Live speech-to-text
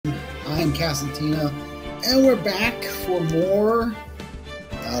I'm Casantina, and we're back for more.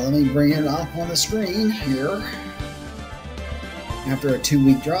 Let me bring it up on the screen here. After a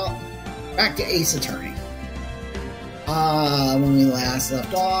 2-week drop, back to Ace Attorney. When we last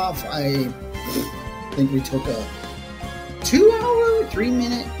left off, I think we took a 2-hour,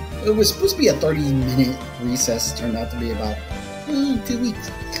 3-minute. It was supposed to be a 30-minute recess. It turned out to be about 2 weeks.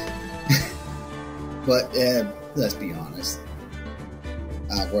 But let's be honest.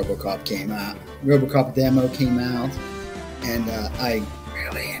 RoboCop came out. RoboCop demo came out, and I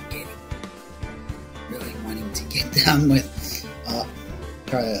really am really wanting to get done with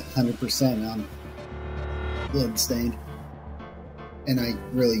try 100% on Bloodstained, and I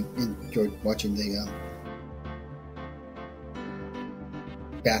really enjoyed watching the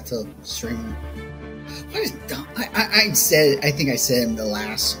bathtub streamer. What a dumb! I think I said in the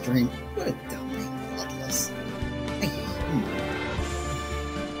last stream. What a dumb name, Bloodlust.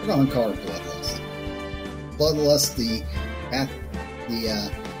 We're gonna call her Bloodlust. Bloodlust, the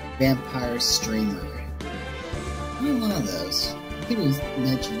vampire streamer. I'm one of those. I think we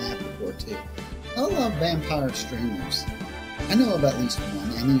mentioned that before too. I love vampire streamers. I know of at least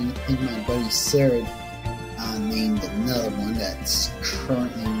one, and I think my buddy Sarah named another one that's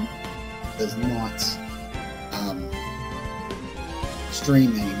currently does not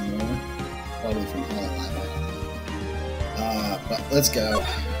stream anymore, probably from Hololive. But let's go.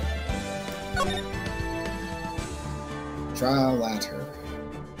 Trial ladder.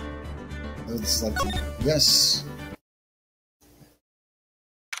 Let's select yes.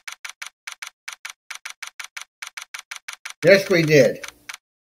 Yes, we did.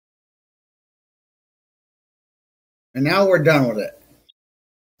 And now we're done with it.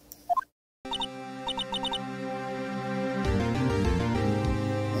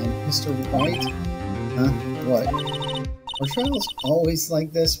 Mr. White? Huh? What? Are trials always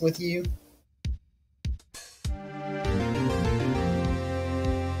like this with you?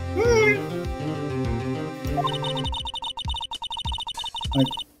 Like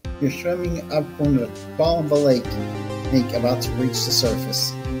you're swimming up from the bottom of a lake, about to reach the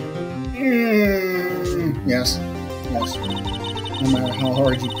surface. Yes. No matter how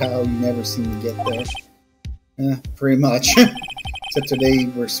hard you paddle, you never seem to get there. Pretty much. Except today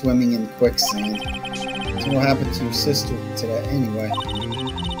we're swimming in quicksand. So what happened to your sister today anyway?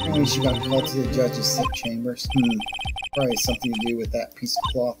 Apparently she got called to the judge's chambers. Probably something to do with that piece of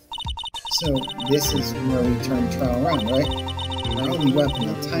cloth. So this is where we turn the trial around, right? Our only weapon,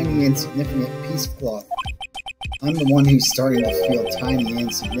 a tiny insignificant piece of cloth. I'm the one who's starting to feel tiny and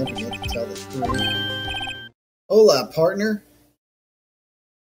insignificant, to tell the truth. Hola, partner.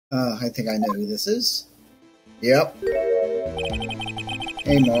 I think I know who this is. Yep.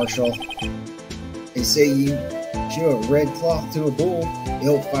 Hey, Marshall. They say you show a red cloth to a bull,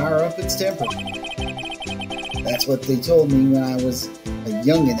 it'll fire up its temper. That's what they told me when I was a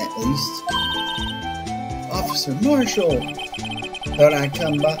youngin' at least. Officer Marshall! Thought I'd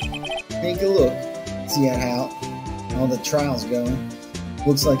come by, take a look, see how all the trial's going.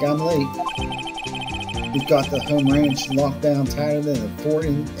 Looks like I'm late. We've got the home ranch locked down tighter than a fort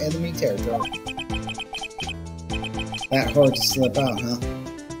in enemy territory. That hard to slip out, huh?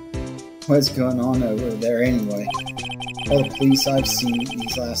 What's going on over there anyway? All the police I've seen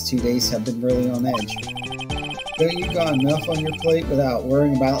these last 2 days have been really on edge. Don't you got enough on your plate without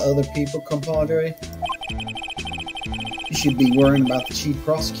worrying about other people, compadre? You should be worrying about the chief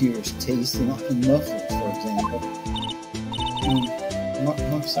prosecutor's taste in mufflers, for example.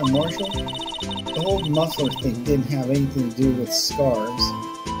 Officer Marshall? The whole muffler thing didn't have anything to do with scarves.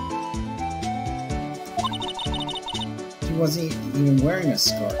 She wasn't even wearing a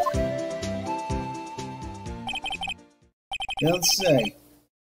scarf. Don't say.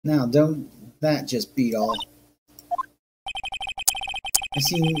 Now, don't that just beat all? I've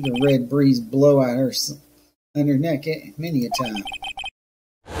seen the red breeze blow at her neck many a time.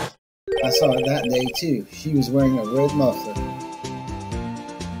 I saw it that day too. She was wearing a red muffler.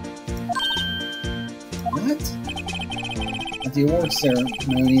 What? At the awards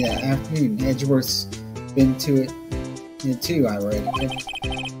ceremony that afternoon, Edgeworth's been to it too, I read.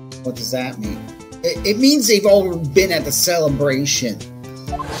 What does that mean? It means they've all been at the celebration.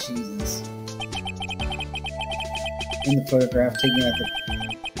 Jesus. In the photograph taken at the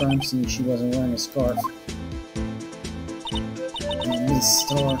crime scene, she wasn't wearing a scarf. And Miss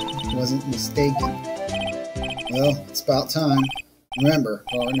Starr wasn't mistaken. Well, it's about time. Remember,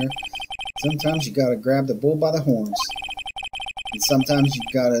 partner, sometimes you gotta grab the bull by the horns. And sometimes you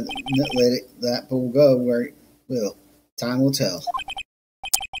gotta let that bull go where, well, time will tell.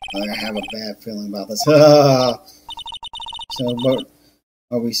 I have a bad feeling about this. So, but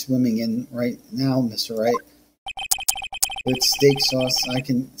are we swimming in right now, Mr. Wright? With steak sauce, I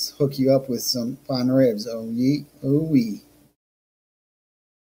can hook you up with some fine ribs. Oh, ye, oh, wee.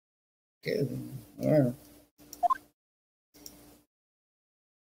 Okay, whatever.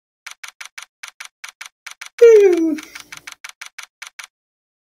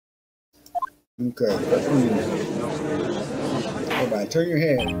 Okay. Everybody, turn your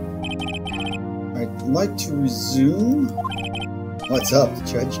head. I'd like to resume. What's up? The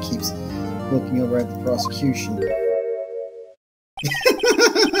judge keeps looking over at the prosecution.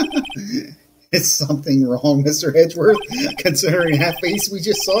 Is something wrong, Mr. Edgeworth? Considering that face we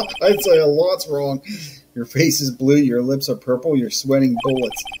just saw, I'd say a lot's wrong. Your face is blue, your lips are purple, you're sweating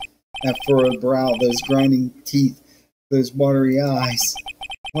bullets. That furrowed brow, those grinding teeth, those watery eyes.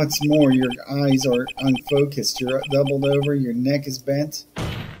 What's more, your eyes are unfocused, you're doubled over, your neck is bent.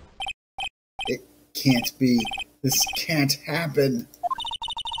 It can't be. This can't happen.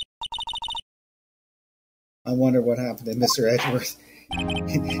 I wonder what happened to Mr. Edgeworth.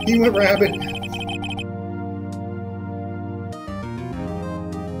 He went rabid.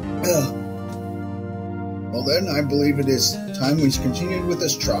 Well then, I believe it is time we continued with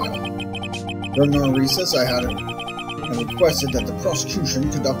this trial. During our recess, I requested that the prosecution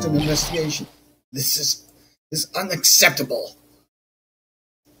conduct an investigation. This is unacceptable.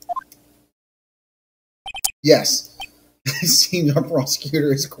 Yes. It seems our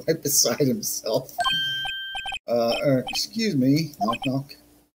prosecutor is quite beside himself. Excuse me. Knock, knock.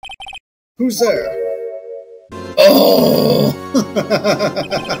 Who's there? Oh!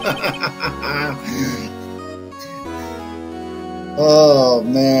 Oh,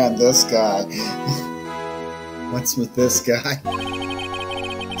 man, this guy. What's with this guy?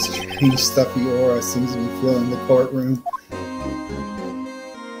 Strange stuffy aura seems to be filling the courtroom.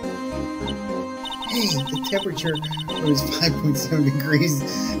 Hey, the temperature was 5.7 degrees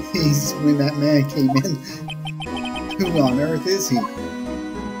when that man came in. Who on earth is he?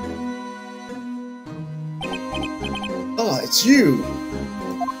 Oh, it's you!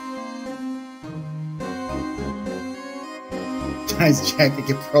 Guy's jacket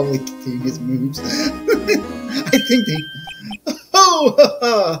could probably contain his moves. I think they...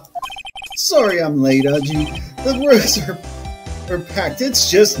 Oh! Sorry I'm late, Udgy. The rows are packed. It's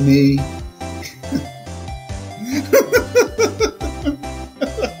just me.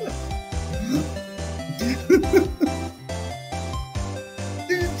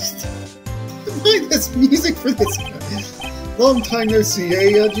 This music for this guy. Long time no see,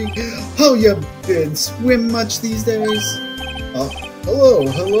 eh, Udgy? How you been? Swim much these days? Hello.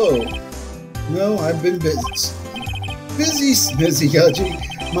 No, I've been busy. Busy, Udgy.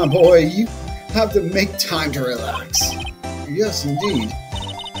 My boy, you have to make time to relax. Yes, indeed.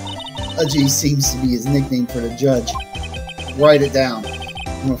 Udgy seems to be his nickname for the judge. Write it down.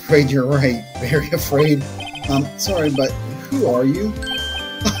 I'm afraid you're right. Very afraid. Sorry, but who are you?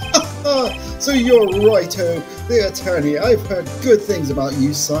 So you're Righto, the attorney. I've heard good things about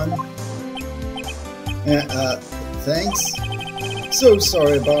you, son. Thanks. So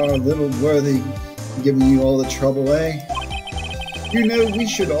sorry about our little worthy giving you all the trouble, eh? You know, we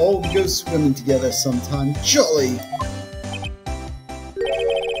should all go swimming together sometime. Jolly!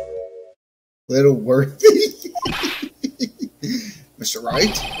 Little worthy? Mr.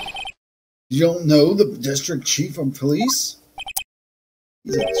 Wright? You don't know the district chief of police?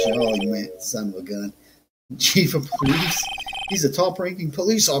 He's a jolly man, son of a gun. Chief of police? He's a top-ranking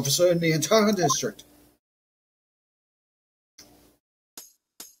police officer in the entire district.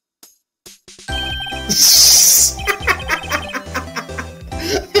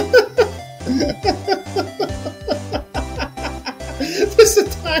 This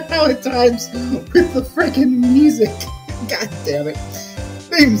is how at times with the freaking music. God damn it.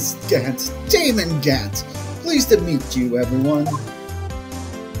 Name's Gant. Damon Gant. Pleased to meet you, everyone.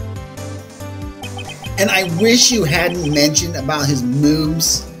 And I wish you hadn't mentioned about his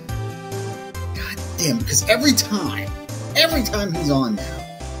moves. God damn, because every time he's on now.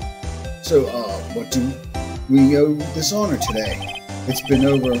 So, what do we owe this honor today? It's been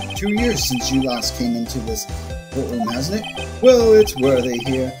over 2 years since you last came into this courtroom, hasn't it? Well, it's worthy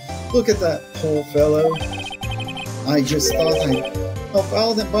here. Look at that poor fellow. I just thought I'd help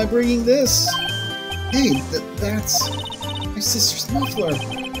out by bringing this. Hey, that's my sister's muffler.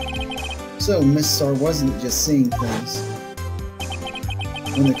 So, Miss Star wasn't just seeing things.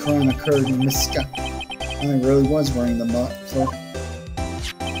 When the crime occurred in Miss Scott, I really was wearing the muffler.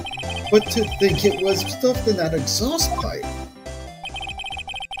 But to think it was stuffed in that exhaust pipe.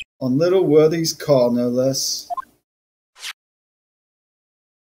 On little Worthy's car, no less.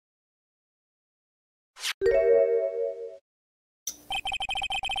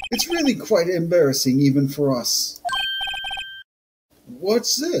 It's really quite embarrassing even for us.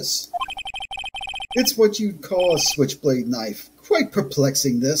 What's this? It's what you'd call a switchblade knife. Quite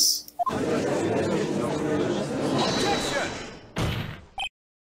perplexing, this.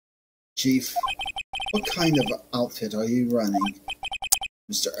 Chief, what kind of outfit are you running?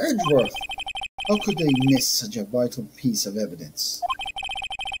 Mr. Edgeworth, how could they miss such a vital piece of evidence?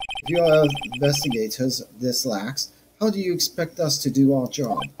 If you are investigators this lax, how do you expect us to do our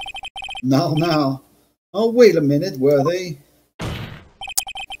job? Now. Oh, wait a minute, worthy.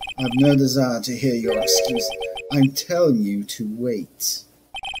 I've no desire to hear your excuse. I'm telling you to wait.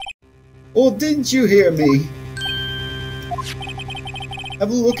 Or didn't you hear me?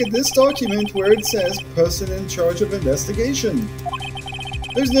 Have a look at this document where it says person in charge of investigation.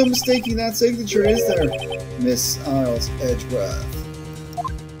 There's no mistaking that signature, is there, Miss Isles Edgeworth?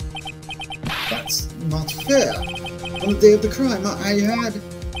 That's not fair. On the day of the crime, I had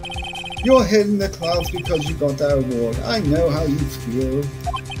your head in the clouds because you got that award. I know how you feel.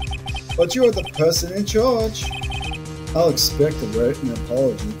 But you're the person in charge. I'll expect a written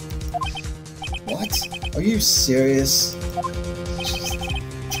apology. What? Are you serious?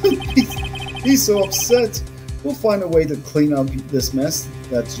 He's so upset. We'll find a way to clean up this mess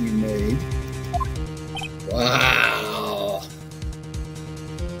that you made. Wow.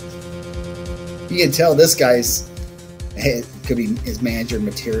 You can tell this guy's could be his manager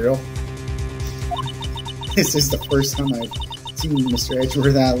material. This is the first time I've seen Mr.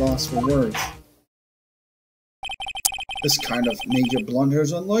 Edgeworth at a loss for words. This kind of major blunder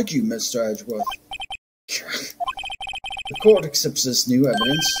is unlike you, Mr. Edgeworth. The court accepts this new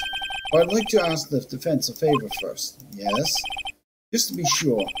evidence, but I'd like to ask the defense a favor first. Yes? Just to be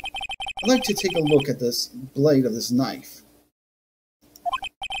sure, I'd like to take a look at this blade of this knife.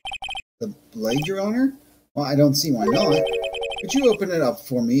 The blade, Your Honor? Well, I don't see why not. Could you open it up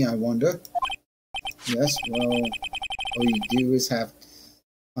for me, I wonder? Yes, well, all you do is have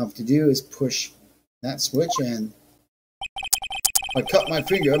to do is push that switch, and if I cut my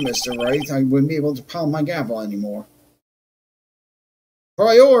finger, Mr. Wright, I wouldn't be able to pound my gavel anymore.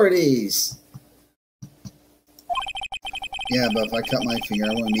 Priorities! Yeah, but if I cut my finger,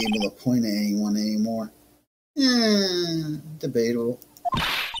 I wouldn't be able to point at anyone anymore. Debatable.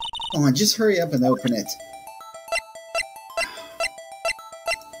 Come on, just hurry up and open it.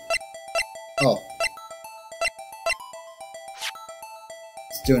 Oh.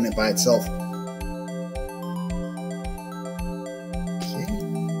 It's doing it by itself.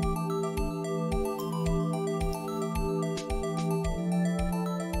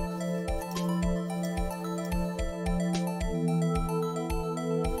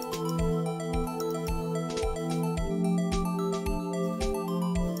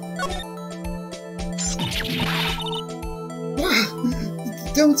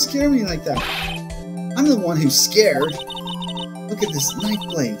 Don't scare me like that. I'm the one who's scared. Look at this knife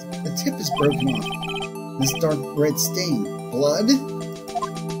blade. The tip is broken off. This dark red stain. Blood?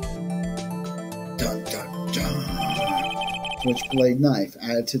 Dun dun dun. Switchblade knife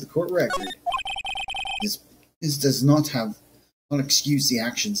added to the court record. This does not excuse the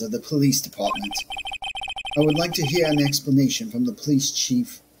actions of the police department. I would like to hear an explanation from the police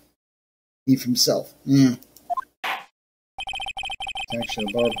chief himself. Actually,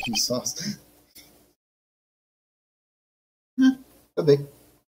 a barbecue sauce. Could be.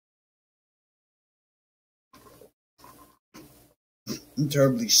 I'm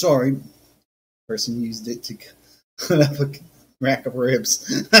terribly sorry. Person used it to cut up a rack of ribs.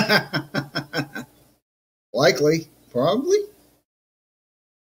 Likely. Probably.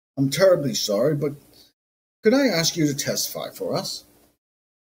 I'm terribly sorry, but could I ask you to testify for us?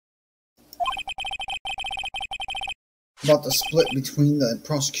 About the split between the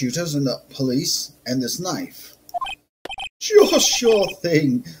prosecutors and the police and this knife. Sure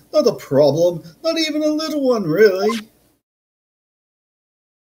thing. Not a problem. Not even a little one, really.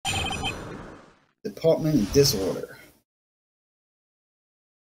 Department in disorder.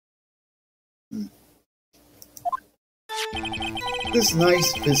 This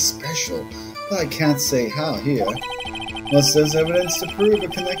knife is special, but I can't say how here. Unless there's evidence to prove a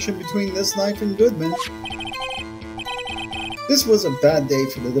connection between this knife and Goodman. This was a bad day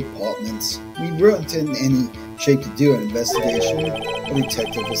for the department. We weren't in any shape to do an investigation. A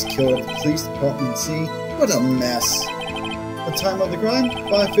detective was killed at the police department scene. What a mess. The time of the crime?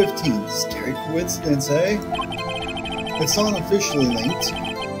 5:15. Scary coincidence, eh? It's not officially linked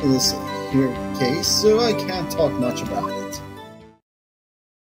to this here case, so I can't talk much about it.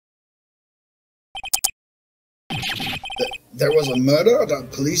 There was a murder at the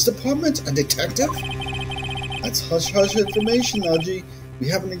police department? A detective? That's hush-hush information, Nudgy. We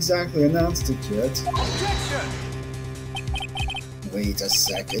haven't exactly announced it yet. Objection! Wait a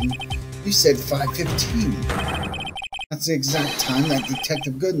second. You said 5:15. That's the exact time that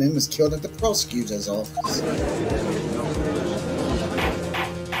Detective Goodman was killed at the prosecutor's office.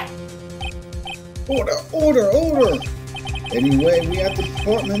 Order! Order! Order! Anyway, we at the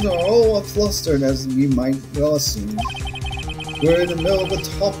department are all flustered, as you might well assume. We're in the middle of a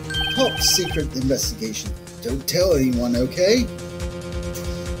top secret investigation. Don't tell anyone, okay?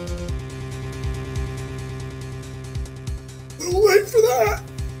 We'll wait for that!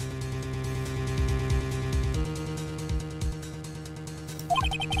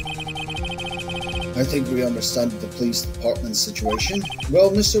 I think we understand the police department's situation.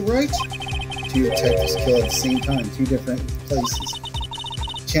 Well, Mr. Wright? 2 detectives killed at the same time, 2 different places.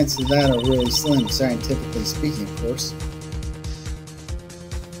 Chances of that are really slim, scientifically speaking, of course.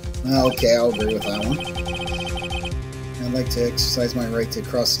 Okay, I'll agree with that one. I'd like to exercise my right to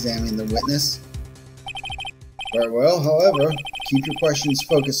cross-examine the witness. Very well, however, keep your questions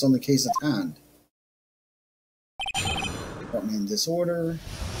focused on the case at hand. Department in disorder.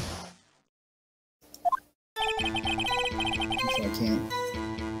 If I can't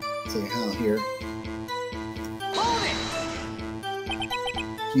say how here.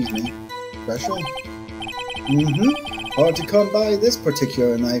 Excuse me. Special? Hard to come by this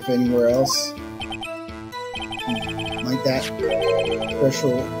particular knife anywhere else. Might that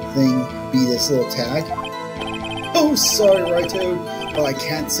special thing be this little tag? Oh, sorry, Righto. Oh, I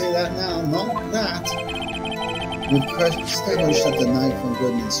can't say that now. Not that. We've established that the knife on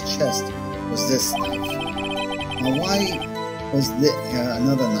Goodman's chest was this knife. Now, why was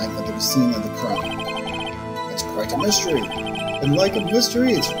another knife at the scene of the crime? It's quite a mystery. And like a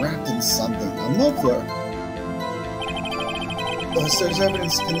mystery, it's wrapped in something. A muffler. Plus, there's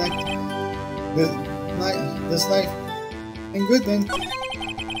evidence to connect this knife and Goodman.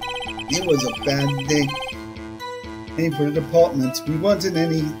 It was a bad day. And for the department, we wanted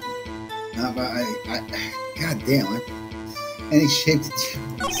any. God damn it. Any shape to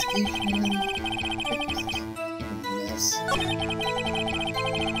investigation. Mess.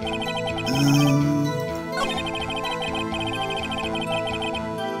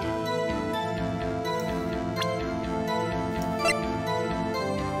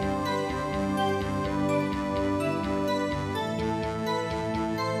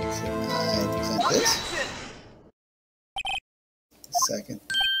 Second.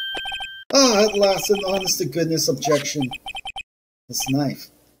 At last, an honest-to-goodness objection. This knife.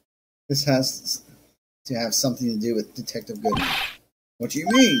 This has to have something to do with Detective Goodman. What do you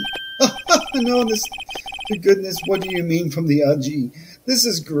mean? An honest-to-goodness, what do you mean from the Udgy? This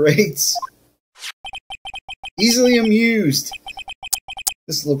is great. Easily amused.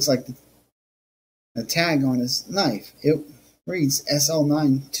 This looks like a tag on his knife. It reads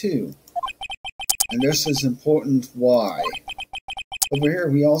SL92. And this is important why. Over here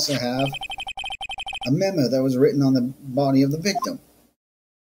we also have a memo that was written on the body of the victim.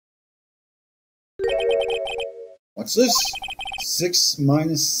 What's this? 6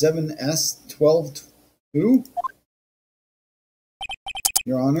 minus 7S 12 2?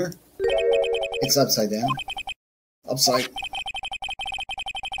 Your Honor, it's upside down. Upside.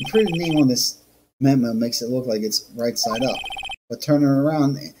 The printed name on this memo makes it look like it's right side up. But turn it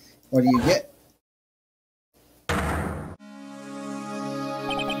around, what do you get?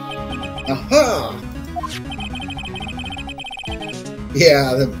 Aha!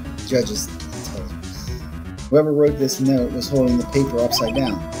 Yeah, the judges. Whoever wrote this note was holding the paper upside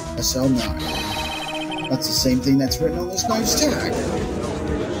down. SL9. That's the same thing that's written on this knife's tag.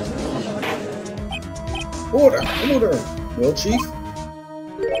 Order! Order! Well, Chief?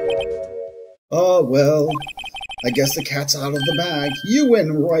 Oh, well, I guess the cat's out of the bag. You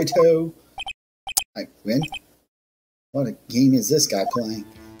win, righto! I win? What a game is this guy playing?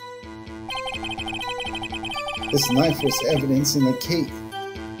 This knife was evidence in the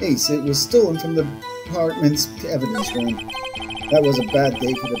case. It was stolen from the department's evidence room. That was a bad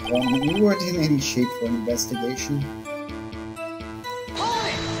day for the department. We weren't in any shape for an investigation.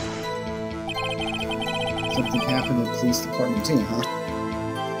 Something happened in the police department too, huh?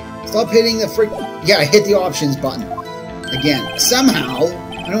 Stop hitting the frick... Yeah, I hit the options button. Again. Somehow.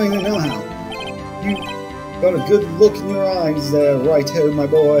 I don't even know how. You got a good look in your eyes there, righto, my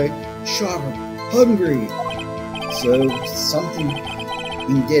boy. Sharp. Hungry. So, something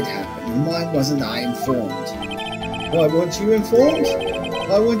did happen, and why wasn't I informed? Why weren't you informed?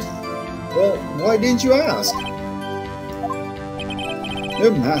 Why didn't you ask? No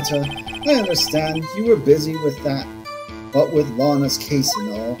matter. I understand. You were busy with that. What with Lana's case and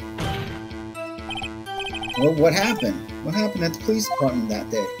all. Well, what happened? what happened at the police department that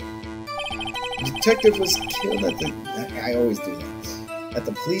day? The detective was killed at the... I always do that. At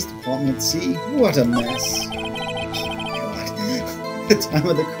the police department, see? What a mess. God. The time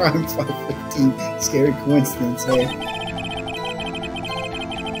of the crime, 5:15. Scary coincidence, hey?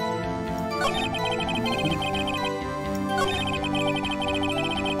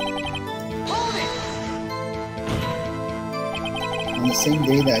 On the same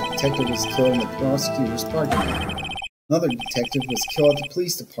day that detective was killed in the prosecutor's parking lot. Another detective was killed at the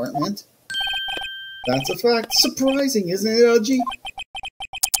police department. That's a fact. Surprising, isn't it, LG?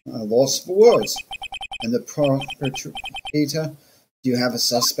 Lost for words. And the perpetrator, do you have a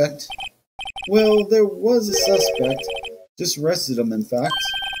suspect? Well, there was a suspect. Just arrested him, in fact.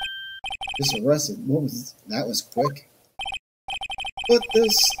 Just arrested? That was quick. But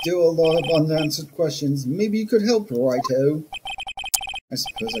there's still a lot of unanswered questions. Maybe you could help, righto? I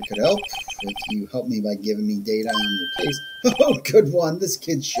suppose I could help, if you help me by giving me data on your case. Oh, good one, this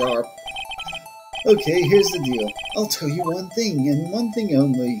kid's sharp. Okay, here's the deal. I'll tell you one thing, and one thing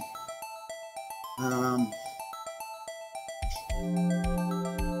only.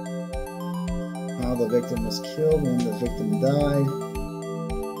 How the victim was killed, when the victim died.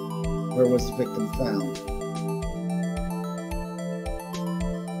 Where was the victim found?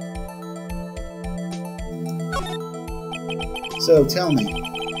 So tell me,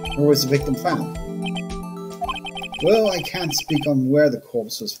 where was the victim found? Well, I can't speak on where the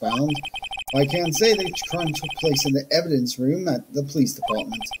corpse was found. I can say the crime took place in the evidence room at the police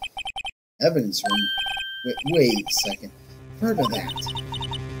department. Evidence room? Wait a second. I've heard of that.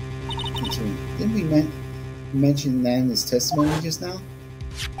 Didn't we mention that in his testimony just now?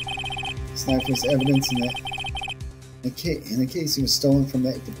 This knife was evidence in the case it was stolen from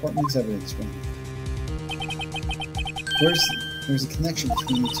the department's evidence room. There's a connection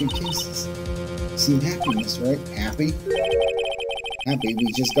between the two cases. You seem happy, Mr. Wright. Happy? Happy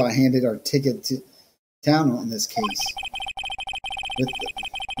we just got handed our ticket to town on this case. With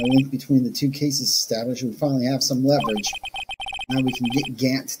the link between the two cases established, we finally have some leverage. Now we can get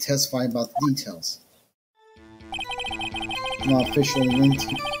Gant to testify about the details. Not officially linked.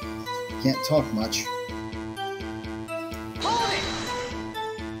 Can't talk much.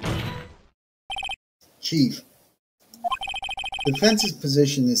 Chief. The defense's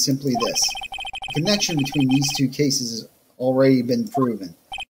position is simply this. The connection between these two cases has already been proven.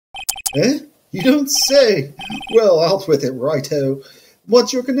 Eh? You don't say! Well, out with it, righto.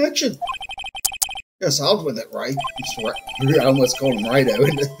 What's your connection? Yes, out with it, right? I almost called him righto.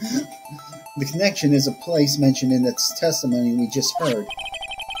 The connection is a place mentioned in the testimony we just heard.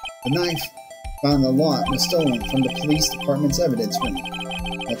 The knife found in the lot was stolen from the police department's evidence room.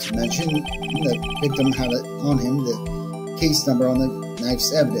 Not to mention, the victim had it on him, the case number on the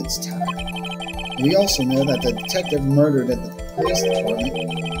knife's evidence tag. And we also know that the detective murdered at the police department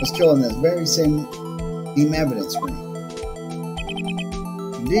was killed in the very same evidence room.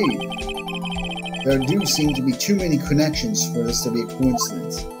 Indeed, there do seem to be too many connections for this to be a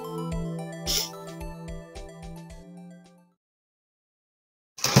coincidence.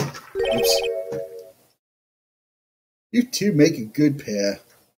 Oops. You two make a good pair.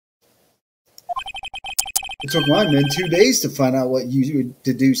 It took my men 2 days to find out what you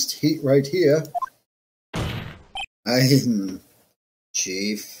deduced right here.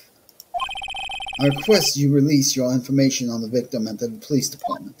 Chief. I request you release your information on the victim at the police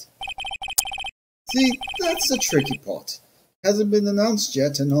department. See, that's the tricky part. Hasn't been announced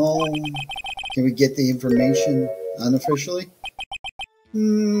yet and all. Can we get the information unofficially?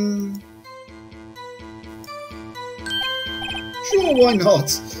 Sure, why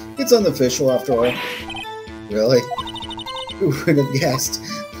not? It's unofficial after all. Really? Who would have guessed?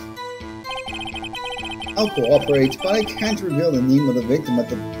 I'll cooperate, but I can't reveal the name of the victim at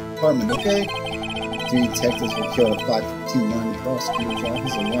the department, okay? 3 detectives were killed at 5:15 in the prosecutor's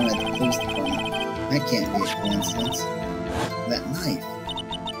office and 1 at the police department. That can't be a coincidence. That knife.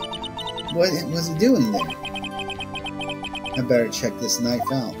 What was he doing there? I better check this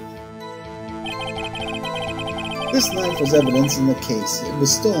knife out. This knife was evidence in the case. It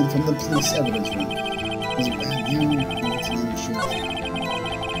was stolen from the police evidence room. Was it bad news?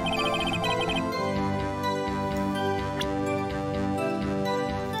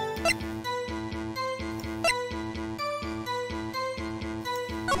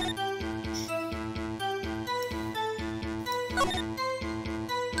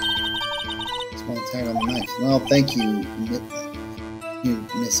 Small tag on the knife. Well, thank you,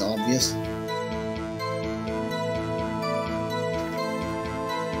 Miss Obvious.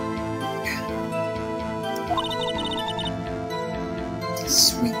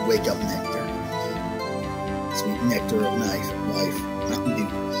 Sweet wake-up nectar. Sweet nectar Doctor of Life, Mountain Dew.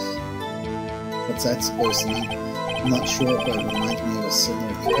 What's that supposed to mean? I'm not sure, but it reminds me of a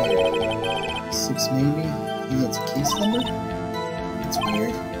similar code. 6 maybe? I think it's a case number? That's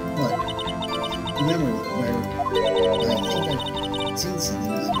weird. What? Remember where I think I've seen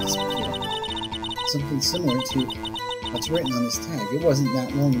something like this before. Something similar to what's written on this tag. It wasn't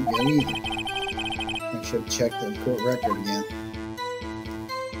that long ago either. I should have checked the court record again.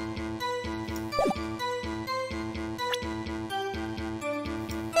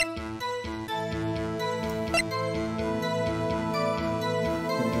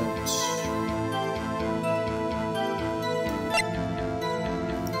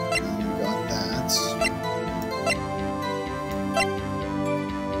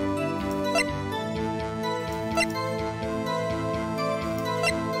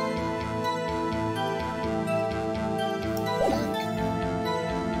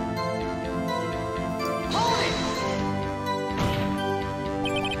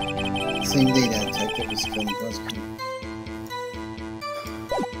 Same day that detective was killed in the prosecutor.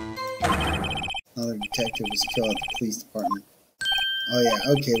 Another detective was killed at the police department. Oh yeah,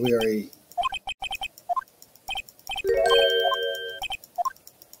 okay, we already...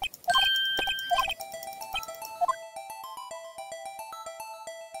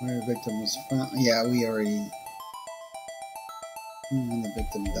 Where the victim was found... Yeah, we already... When the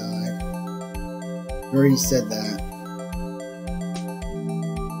victim died. We already said that.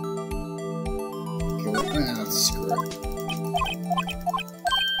 Screw it.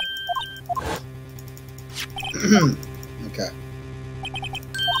 Okay.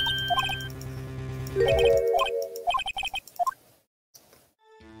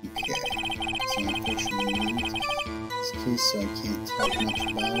 Okay. So I'm pushing this case, so I can't talk much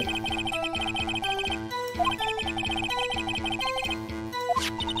about it.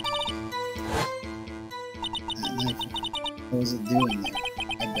 That knife, what was it doing there?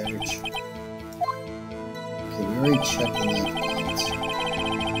 I better we already checked the knife balance.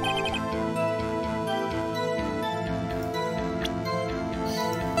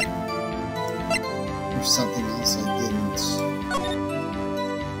 There's something else I didn't.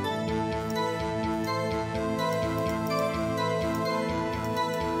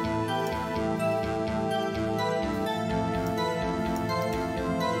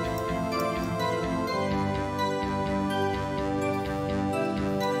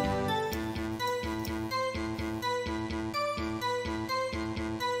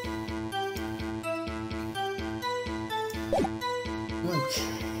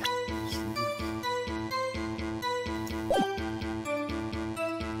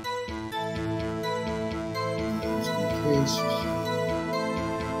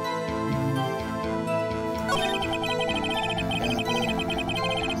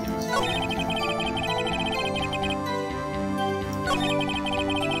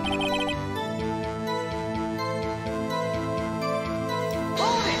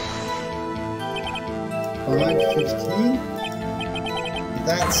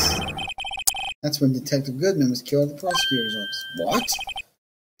 That's when Detective Goodman was killed at the prosecutor's office. What?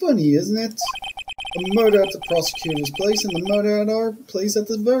 Funny, isn't it? A murder at the prosecutor's place and the murder at our place at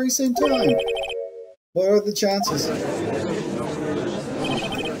the very same time. What are the chances?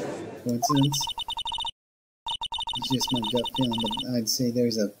 Coincidence? It's just my gut feeling, but I'd say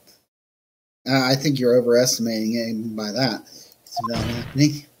there's a... I think you're overestimating it by that. Is that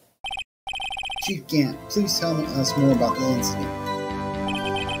happening? Chief Gant, please tell us more about the incident.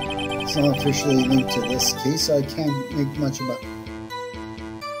 It's not officially linked to this case, so I can't make much about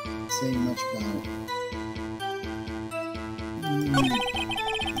say much about it.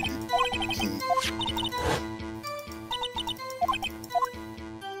 Okay.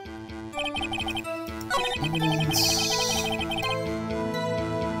 Evidence.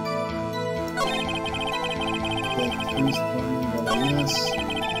 The police department got a mess.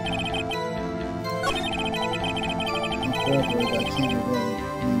 But I can't reveal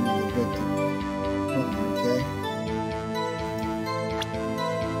the victim. Okay.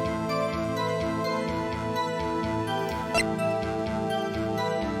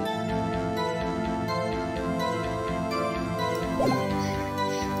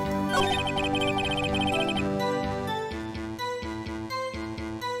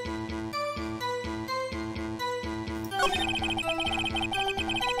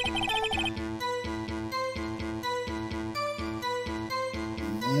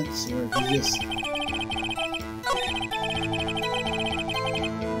 That's where he just...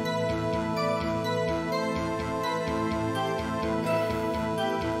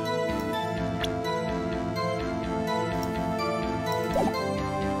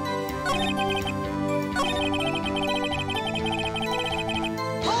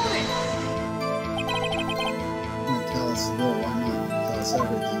 process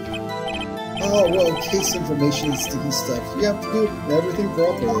everything. Oh, well, case information is sticky stuff. You have to do everything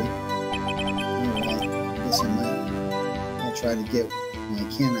properly. Alright, I guess I'll try to get what I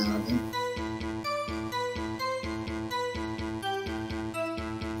can out of him.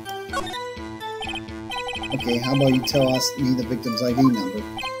 Okay, how about you tell me the victim's ID number?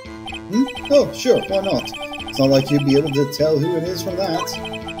 Oh, sure, why not? It's not like you'd be able to tell who it is from that.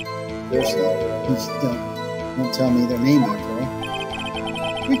 Of course not. You just don't tell me their name after all.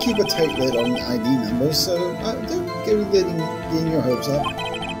 We keep a tight lid on ID numbers, so don't get getting your hopes up.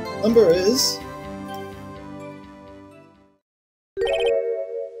 Number is...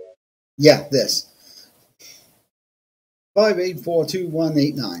 yeah, this.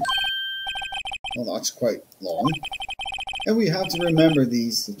 5842189. Well, that's quite long. And we have to remember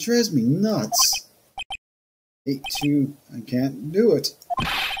these. It drives me nuts. 82, I can't do it.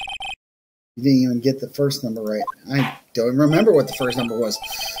 You didn't even get the first number right. I don't remember what the first number was.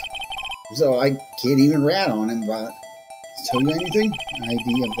 So I can't even rat on him about it. Tell you anything?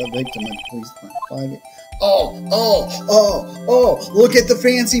 ID of the victim at police department. Oh, look at the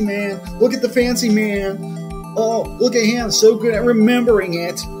fancy man. Look at the fancy man. Oh, look at him. So good at remembering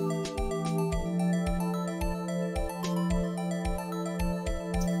it.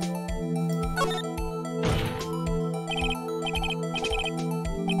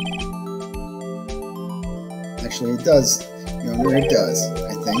 Actually, it does. Younger, it does,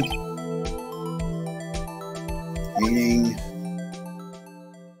 I think. Meaning,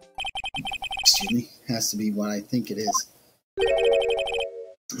 excuse me, has to be what I think it is.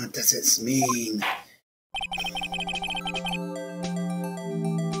 What does it mean?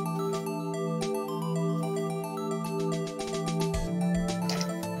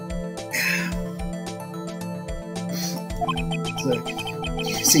 So,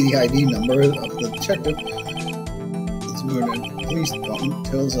 you can see the ID number of the detective. The police department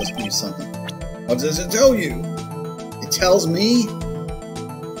tells us to do something. What does it tell you? It tells me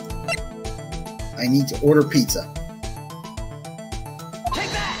I need to order pizza. Take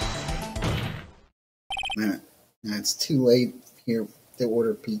that! Wait a minute. Now it's too late here to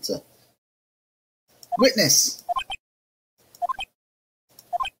order pizza. Witness!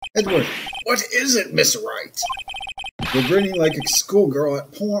 Edward, what is it, Miss Wright? You're grinning like a schoolgirl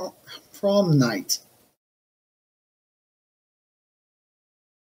at prom night.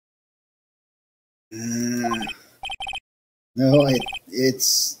 No,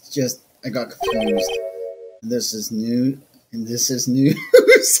 it's just I got confused. This is new, and this is news.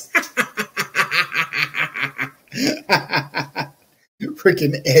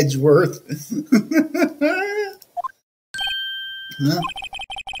 Freaking Edgeworth. Huh?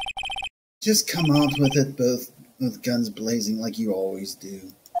 Just come out with it both with guns blazing like you always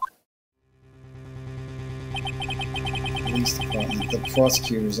do. Police department, the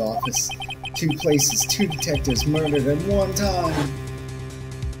prosecutor's office. 2 places, 2 detectives murdered at one time.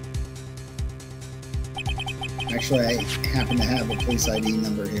 Actually, I happen to have a police ID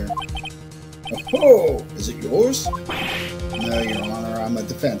number here. Oh, is it yours? No, Your Honor, I'm a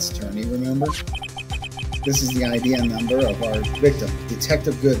defense attorney, remember? This is the ID number of our victim,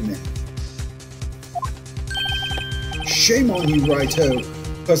 Detective Goodman. Shame on you, Righto.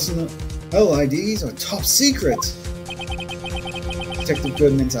 Personal IDs are top secret. Detective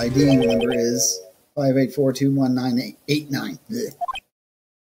Goodman's ID number is 5842189.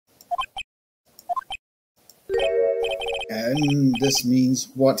 And this means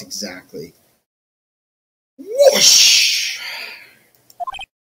what exactly? Whoosh!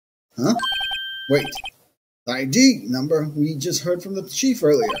 Huh? Wait. The ID number we just heard from the chief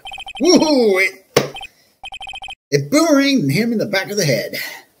earlier. Woohoo! It boomeranged him in the back of the head.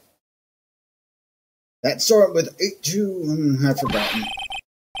 That started with 82. I've forgotten.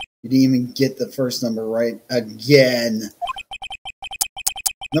 You didn't even get the first number right again.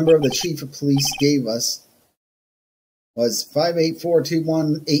 Number of the chief of police gave us was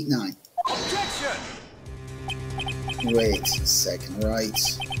 5842189. Objection! Wait a second, right?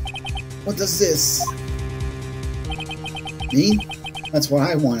 What does this mean? That's what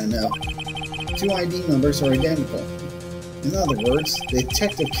I want to know. 2 ID numbers are identical. In other words, the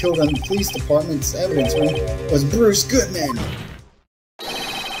detective killed on the police department's evidence room was Bruce Goodman.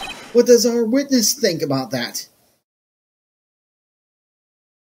 What does our witness think about that?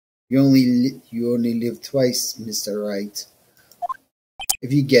 You only live twice, Mr. Wright.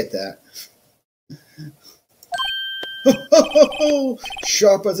 If you get that. Ho ho ho ho!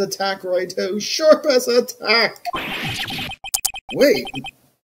 Sharp as attack, Righto! Sharp as attack! Wait,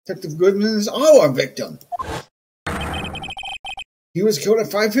 Detective Goodman is our victim. He was killed at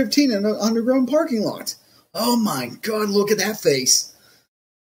 5:15 in an underground parking lot. Oh my God, look at that face.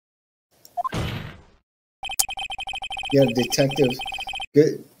 Yet Detective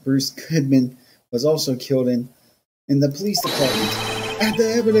Bruce Goodman was also killed in the police department at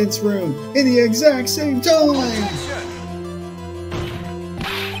the evidence room in the exact same time.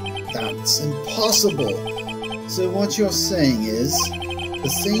 That's impossible. So what you're saying is the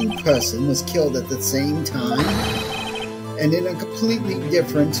same person was killed at the same time and in a completely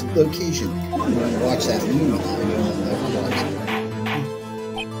different location. I'm going to watch that movie now.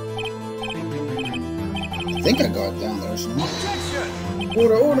 I think I got it down there somewhere.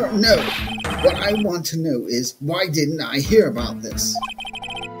 Order! No! What I want to know is, why didn't I hear about this?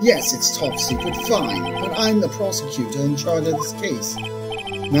 Yes, it's top secret, fine, but I'm the prosecutor in charge of this case.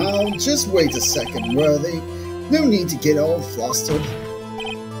 Now, just wait a second, Worthy. No need to get all flustered.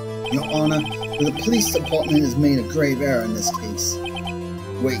 Your Honor, the police department has made a grave error in this case.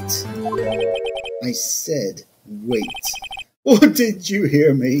 Wait. I said wait. Or did you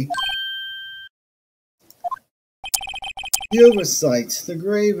hear me? The oversight, the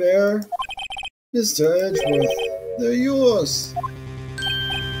grave error. Mr. Edgeworth, they're yours.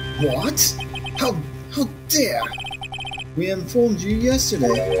 What? How dare? We informed you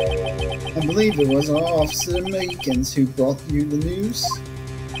yesterday. I believe it was our officer Meekins who brought you the news.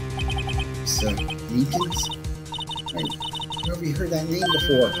 So, Meekins? Wait, where have we heard that name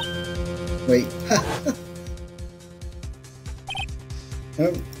before? Wait.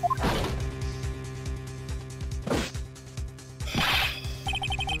 Oh.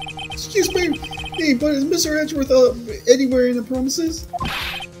 Excuse me, but is Mr. Edgeworth anywhere in the premises?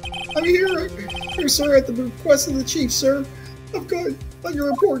 I'm here, sir, at the request of the chief, sir. I've got on your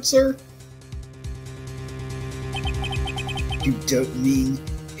report, sir. You don't mean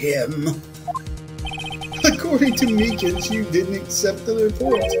him? According to Meekins, you didn't accept the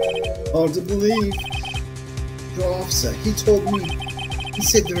report. Hard to believe. Your officer, he told me. He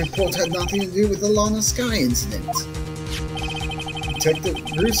said the report had nothing to do with the Lana Sky incident. Detective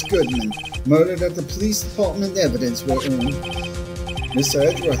Bruce Goodman, murdered at the police department evidence room. Mr.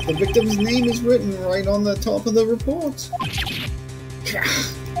 Edgeworth, the victim's name is written right on the top of the report.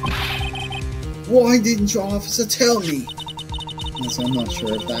 Why didn't your officer tell me? Yes, I'm not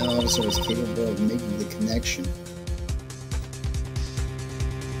sure if that officer was capable of making the connection.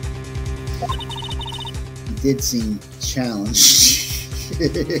 He did seem challenged.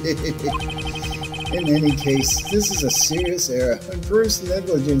 In any case, this is a serious error, a gross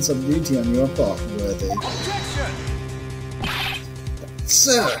negligence of duty on your part, Worthy. Objection!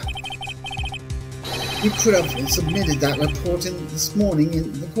 Sir! You could have submitted that report this morning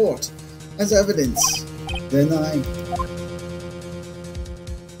in the court as evidence. Then I...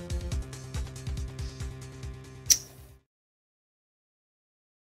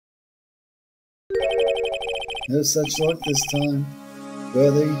 No such luck this time.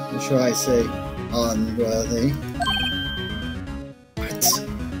 Worthy, or shall I say, unworthy. What?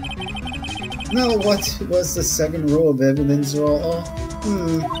 Now, what was the second rule of evidence law?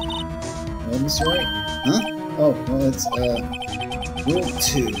 Almost right. Huh? Oh, well, it's, Rule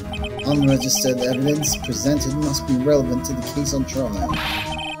 2. Unregistered evidence presented must be relevant to the case on trial.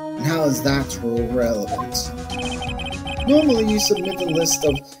 And how is that rule relevant? Normally, you submit a list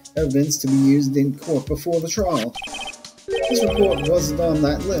of evidence to be used in court before the trial. This report wasn't on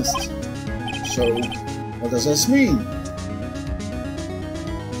that list. So, what does this mean?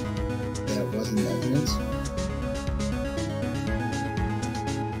 That wasn't evidence.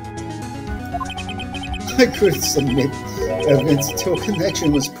 I couldn't submit evidence until a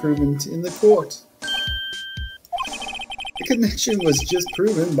connection was proven in the court. The connection was just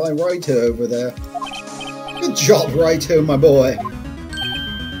proven by Raito over there. Good job, Raito, my boy.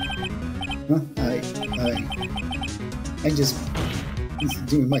 Huh? I just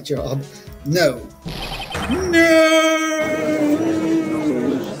doing my job. No. No!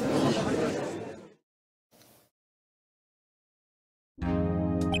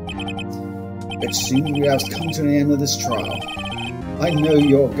 But soon we have come to the end of this trial. I know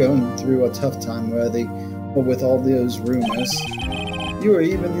you're going through a tough time, Worthy, but with all those rumors, you were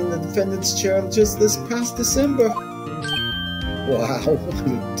even in the defendant's chair just this past December. Wow, what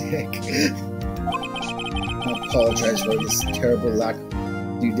a dick. I apologize for this terrible lack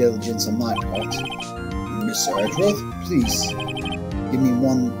of due diligence on my part. Mr. Edgeworth, please, give me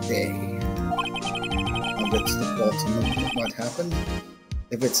 1 day. I'll get to the bottom of what happened.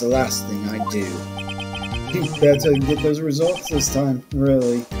 If it's the last thing I do. You better get those results this time,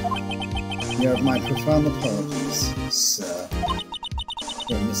 really. You have my profound apologies, sir.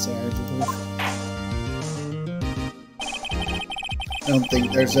 For Mr. Edgeworth. I don't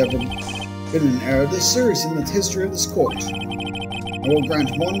think there's ever been an error this serious in the history of this court. I will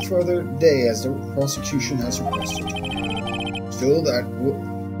grant one further day as the prosecution has requested. Still, that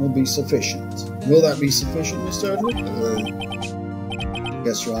will be sufficient. Will that be sufficient, Mr. Edward?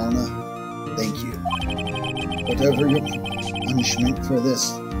 Yes, Your Honor. Thank you. Whatever your punishment for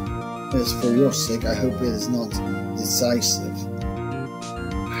this is for your sake, I hope it is not decisive.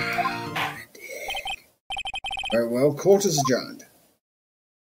 Very well, court is adjourned.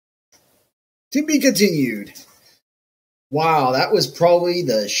 To be continued. Wow, that was probably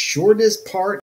the shortest part